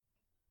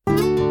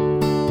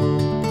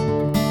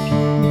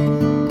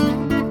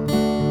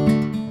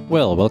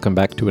Well, welcome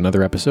back to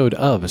another episode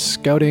of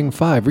Scouting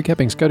 5,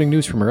 recapping scouting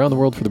news from around the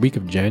world for the week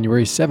of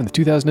January 7th,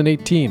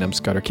 2018. I'm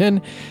Scouter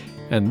Ken,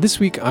 and this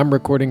week I'm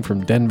recording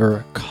from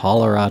Denver,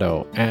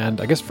 Colorado.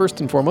 And I guess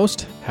first and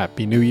foremost,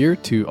 Happy New Year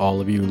to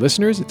all of you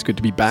listeners. It's good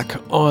to be back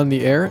on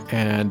the air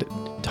and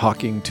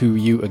talking to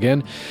you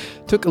again.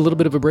 Took a little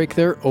bit of a break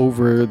there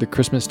over the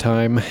Christmas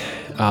time.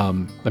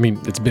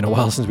 It's been a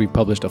while since we've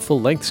published a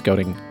full-length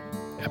scouting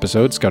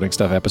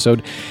stuff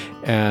episode.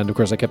 And of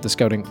course, I kept the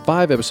Scouting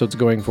 5 episodes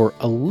going for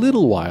a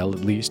little while, at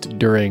least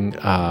during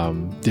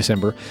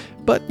December.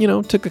 But,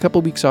 took a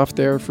couple weeks off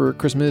there for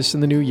Christmas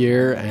and the New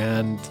Year,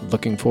 and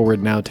looking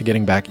forward now to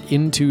getting back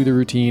into the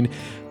routine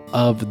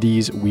of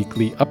these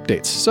weekly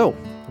updates. So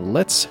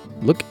let's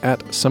look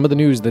at some of the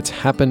news that's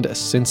happened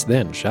since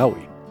then, shall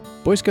we?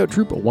 Boy Scout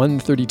Troop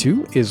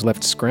 132 is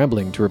left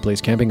scrambling to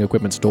replace camping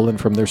equipment stolen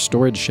from their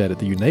storage shed at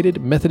the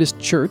United Methodist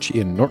Church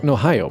in Norton,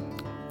 Ohio.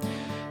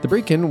 The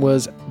break-in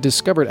was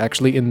discovered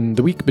actually in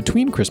the week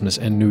between Christmas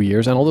and New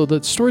Year's, and although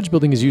the storage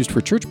building is used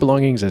for church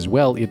belongings as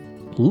well, it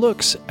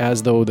looks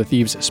as though the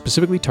thieves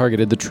specifically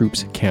targeted the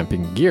troops'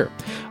 camping gear.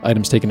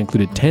 Items taken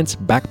included tents,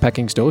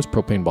 backpacking stoves,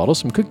 propane bottles,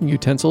 some cooking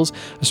utensils,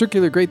 a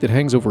circular grate that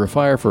hangs over a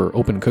fire for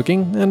open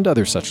cooking, and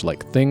other such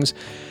like things.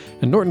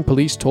 And Norton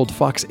police told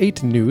Fox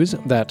 8 News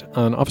that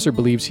an officer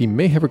believes he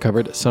may have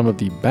recovered some of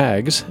the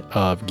bags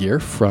of gear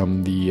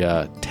from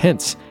the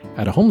tents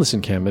at a homeless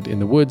encampment in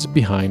the woods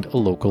behind a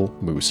local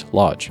moose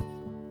lodge.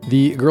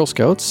 The Girl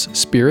Scouts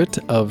Spirit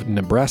of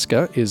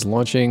Nebraska is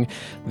launching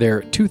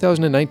their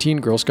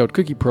 2019 Girl Scout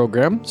Cookie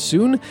Program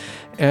soon,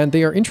 and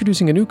they are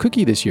introducing a new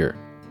cookie this year,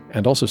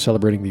 and also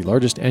celebrating the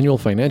largest annual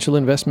financial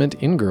investment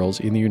in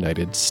girls in the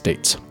United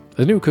States.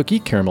 The new cookie,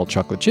 Caramel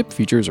Chocolate Chip,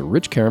 features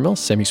rich caramel,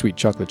 semi-sweet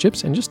chocolate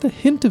chips, and just a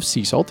hint of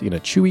sea salt in a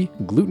chewy,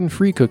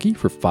 gluten-free cookie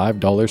for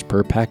 $5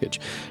 per package.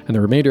 And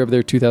the remainder of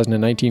their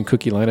 2019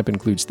 cookie lineup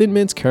includes Thin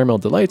Mints, Caramel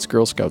Delights,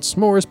 Girl Scout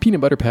S'mores,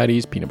 peanut butter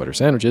patties, peanut butter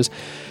sandwiches,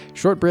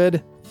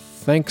 shortbread,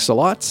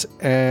 thanks-a-lots,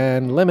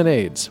 and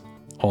lemonades.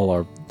 All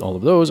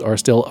of those are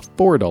still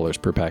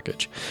 $4 per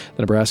package.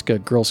 The Nebraska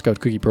Girl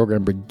Scout Cookie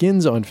Program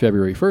begins on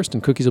February 1st,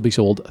 and cookies will be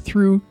sold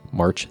through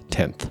March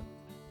 10th.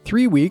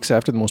 3 weeks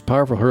after the most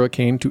powerful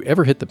hurricane to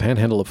ever hit the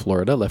panhandle of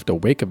Florida left a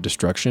wake of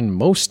destruction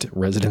most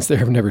residents there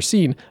have never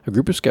seen, a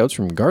group of scouts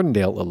from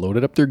Gardendale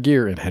loaded up their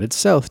gear and headed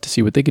south to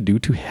see what they could do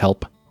to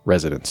help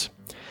residents.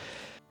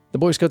 The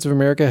Boy Scouts of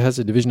America has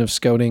a division of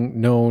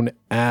scouting known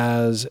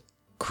as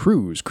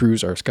crews.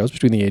 Crews are scouts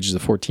between the ages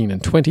of 14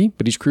 and 20,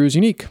 but each crew is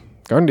unique.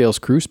 Gardendale's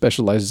crew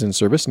specializes in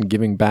service and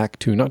giving back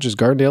to not just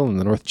Gardendale and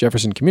the North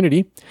Jefferson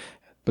community,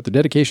 but their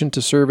dedication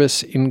to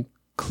service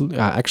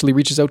actually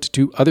reaches out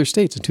to other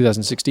states. In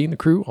 2016, the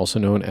crew, also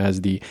known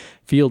as the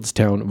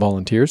Fieldstown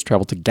Volunteers,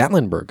 traveled to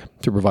Gatlinburg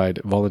to provide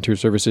volunteer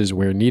services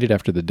where needed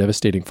after the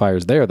devastating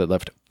fires there that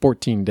left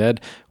 14 dead,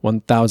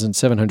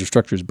 1,700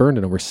 structures burned,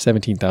 and over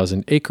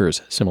 17,000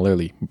 acres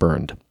similarly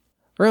burned.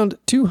 Around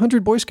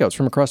 200 Boy Scouts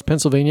from across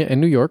Pennsylvania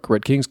and New York were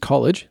at King's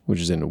College,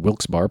 which is in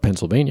Wilkes-Barre,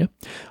 Pennsylvania,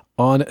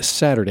 on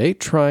Saturday,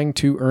 trying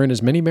to earn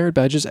as many merit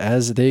badges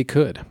as they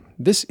could.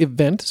 This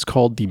event is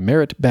called the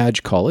Merit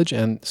Badge College,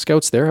 and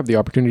scouts there have the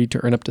opportunity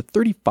to earn up to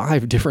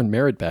 35 different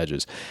merit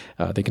badges.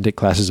 They can take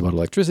classes about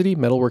electricity,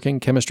 metalworking,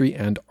 chemistry,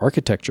 and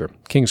architecture.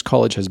 King's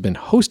College has been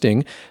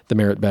hosting the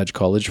Merit Badge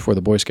College for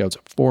the Boy Scouts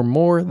for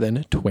more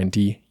than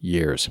 20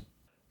 years.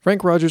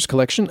 Frank Rogers'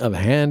 collection of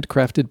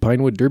handcrafted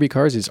Pinewood Derby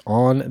cars is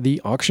on the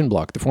auction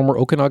block. The former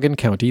Okanagan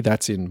County,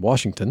 that's in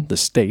Washington, the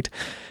state,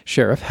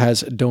 sheriff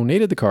has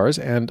donated the cars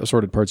and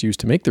assorted parts used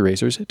to make the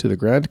racers to the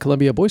Grand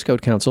Columbia Boy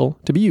Scout Council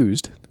to be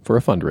used for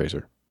a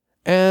fundraiser.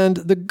 And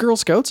the Girl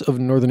Scouts of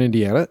Northern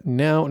Indiana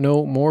now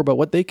know more about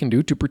what they can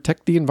do to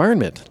protect the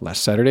environment.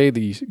 Last Saturday,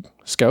 the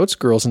Scouts,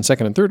 girls in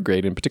 2nd and 3rd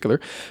grade in particular,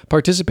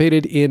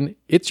 participated in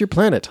It's Your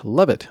Planet,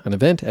 Love It, an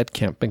event at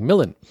Camp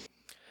McMillan.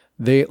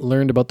 They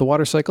learned about the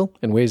water cycle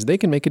and ways they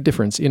can make a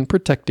difference in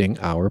protecting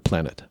our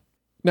planet.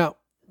 Now,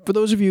 for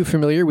those of you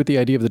familiar with the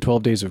idea of the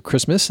 12 days of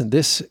Christmas,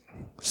 this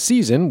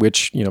season,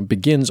 which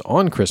begins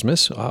on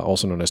Christmas,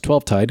 also known as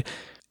 12-tide,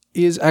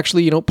 is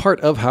actually part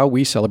of how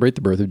we celebrate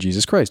the birth of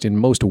Jesus Christ. In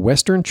most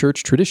Western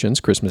church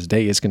traditions, Christmas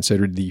Day is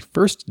considered the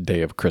first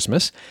day of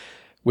Christmas,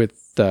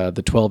 with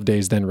the 12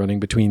 days then running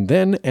between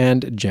then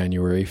and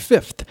January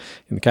 5th.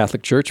 In the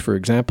Catholic Church, for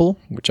example,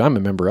 which I'm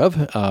a member of,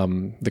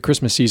 the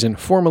Christmas season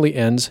formally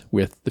ends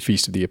with the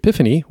Feast of the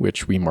Epiphany,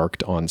 which we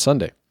marked on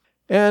Sunday.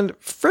 And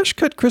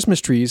fresh-cut Christmas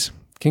trees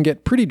can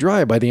get pretty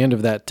dry by the end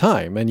of that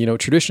time. And,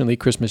 traditionally,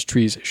 Christmas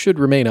trees should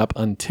remain up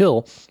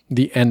until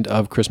the end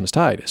of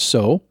Christmastide.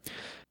 So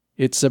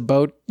it's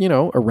about,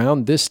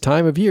 around this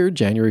time of year,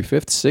 January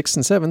 5th, 6th,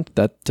 and 7th,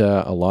 that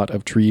a lot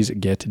of trees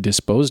get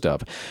disposed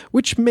of,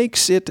 which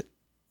makes it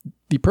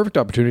the perfect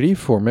opportunity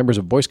for members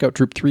of Boy Scout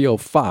Troop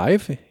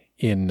 305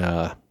 in,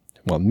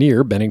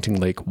 near Bennington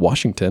Lake,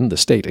 Washington, the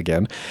state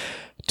again,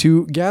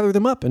 to gather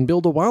them up and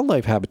build a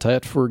wildlife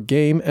habitat for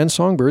game and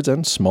songbirds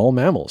and small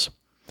mammals.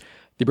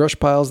 The brush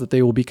piles that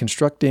they will be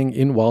constructing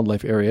in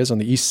wildlife areas on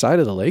the east side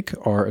of the lake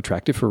are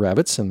attractive for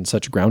rabbits and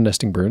such ground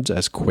nesting birds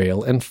as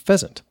quail and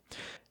pheasant.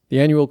 The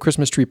annual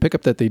Christmas tree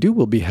pickup that they do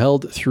will be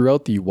held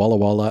throughout the Walla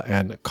Walla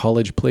and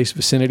College Place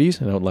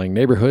vicinities and outlying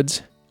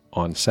neighborhoods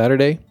on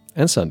Saturday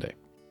and Sunday.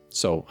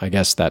 So I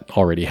guess that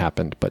already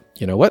happened, but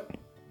you know what?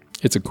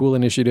 It's a cool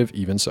initiative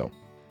even so.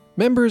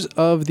 Members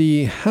of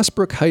the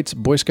Hasbrook Heights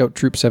Boy Scout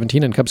Troop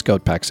 17 and Cub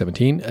Scout Pack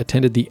 17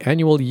 attended the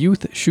annual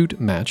Youth Shoot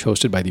match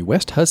hosted by the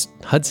West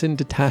Hudson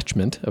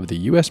Detachment of the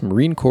U.S.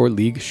 Marine Corps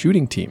League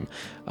shooting team.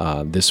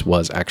 This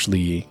was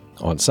actually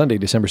on Sunday,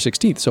 December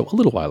 16th, so a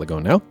little while ago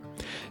now.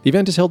 The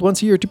event is held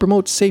once a year to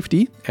promote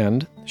safety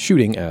and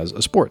shooting as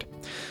a sport.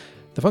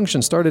 The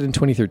function started in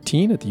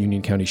 2013 at the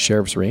Union County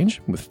Sheriff's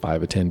Range with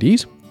 5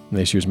 attendees.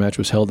 This year's match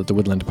was held at the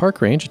Woodland Park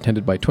Range,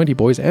 attended by 20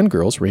 boys and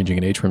girls ranging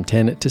in age from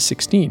 10 to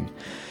 16.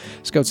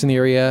 Scouts in the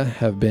area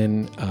have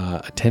been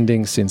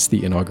attending since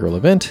the inaugural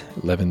event.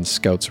 11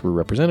 scouts were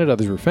represented,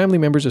 others were family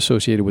members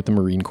associated with the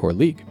Marine Corps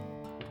League.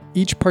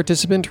 Each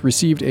participant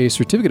received a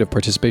certificate of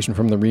participation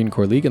from the Marine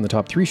Corps League, and the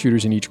top 3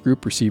 shooters in each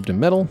group received a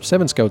medal.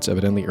 7 scouts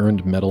evidently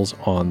earned medals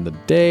on the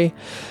day.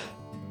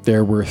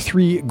 There were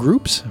 3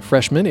 groups: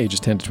 freshmen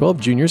ages 10 to 12,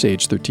 juniors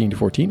aged 13 to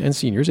 14, and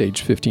seniors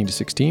aged 15 to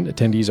 16.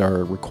 Attendees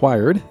are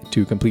required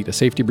to complete a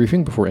safety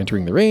briefing before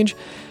entering the range,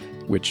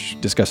 which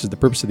discusses the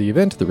purpose of the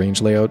event, the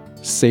range layout,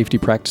 safety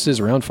practices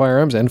around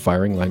firearms, and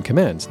firing line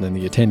commands. And then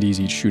the attendees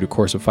each shoot a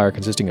course of fire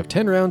consisting of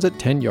 10 rounds at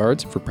 10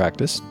 yards for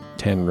practice,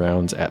 10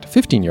 rounds at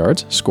 15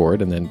 yards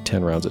scored, and then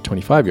 10 rounds at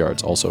 25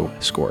 yards also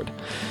scored.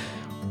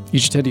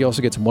 Each attendee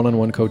also gets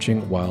one-on-one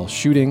coaching while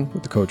shooting,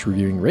 with the coach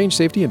reviewing range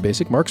safety and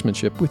basic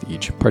marksmanship with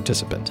each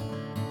participant.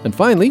 And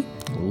finally,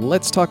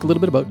 let's talk a little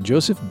bit about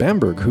Joseph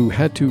Bamberg, who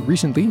had to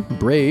recently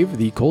brave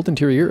the cold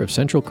interior of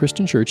Central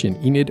Christian Church in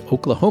Enid,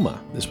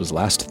 Oklahoma. This was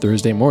last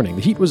Thursday morning.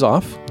 The heat was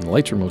off, and the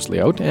lights were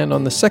mostly out, and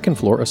on the second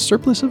floor, a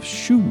surplus of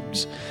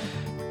shoes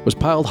was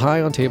piled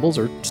high on tables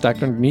or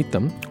stacked underneath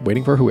them,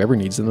 waiting for whoever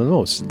needs them the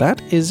most. That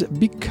is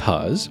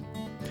because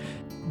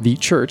the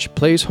church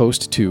plays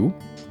host to,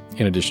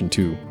 in addition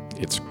to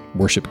its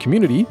worship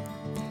community,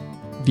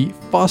 the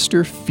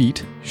Foster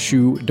Feet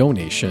Shoe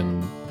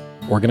Donation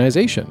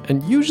Organization.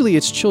 And usually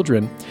it's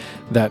children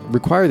that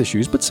require the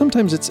shoes, but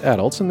sometimes it's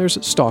adults, and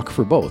there's stock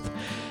for both.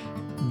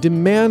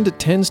 Demand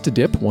tends to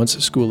dip once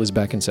school is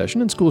back in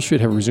session, and school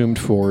should have resumed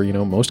for,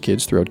 most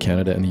kids throughout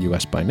Canada and the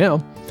US by now,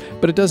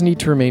 but it does need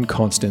to remain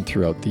constant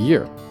throughout the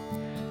year.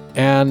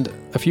 And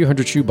a few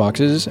hundred shoe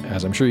boxes,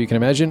 as I'm sure you can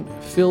imagine,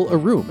 fill a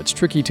room. It's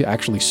tricky to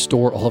actually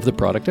store all of the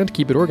product and to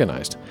keep it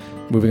organized.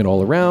 Moving it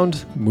all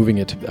around, moving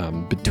it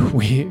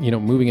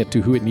moving it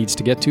to who it needs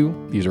to get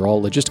to. These are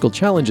all logistical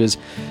challenges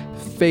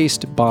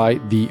faced by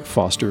the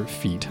Foster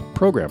Feet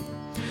program.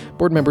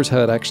 Board members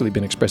had actually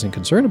been expressing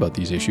concern about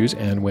these issues,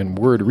 and when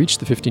word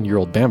reached the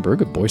 15-year-old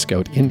Bamberg, a Boy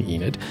Scout in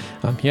Enid,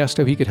 he asked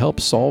how he could help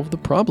solve the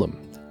problem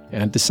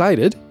and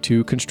decided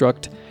to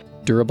construct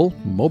durable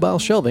mobile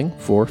shelving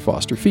for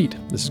Foster Feet.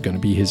 This is going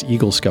to be his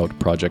Eagle Scout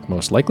project,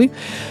 most likely.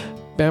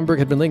 Bamberg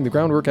had been laying the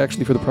groundwork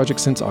actually for the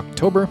project since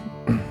October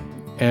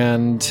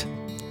and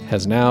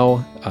has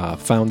now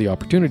found the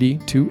opportunity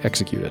to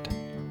execute it.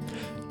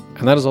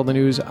 And that is all the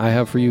news I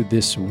have for you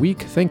this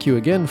week. Thank you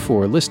again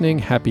for listening.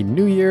 Happy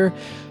New Year.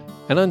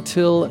 And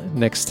until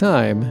next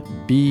time,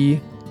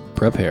 be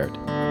prepared.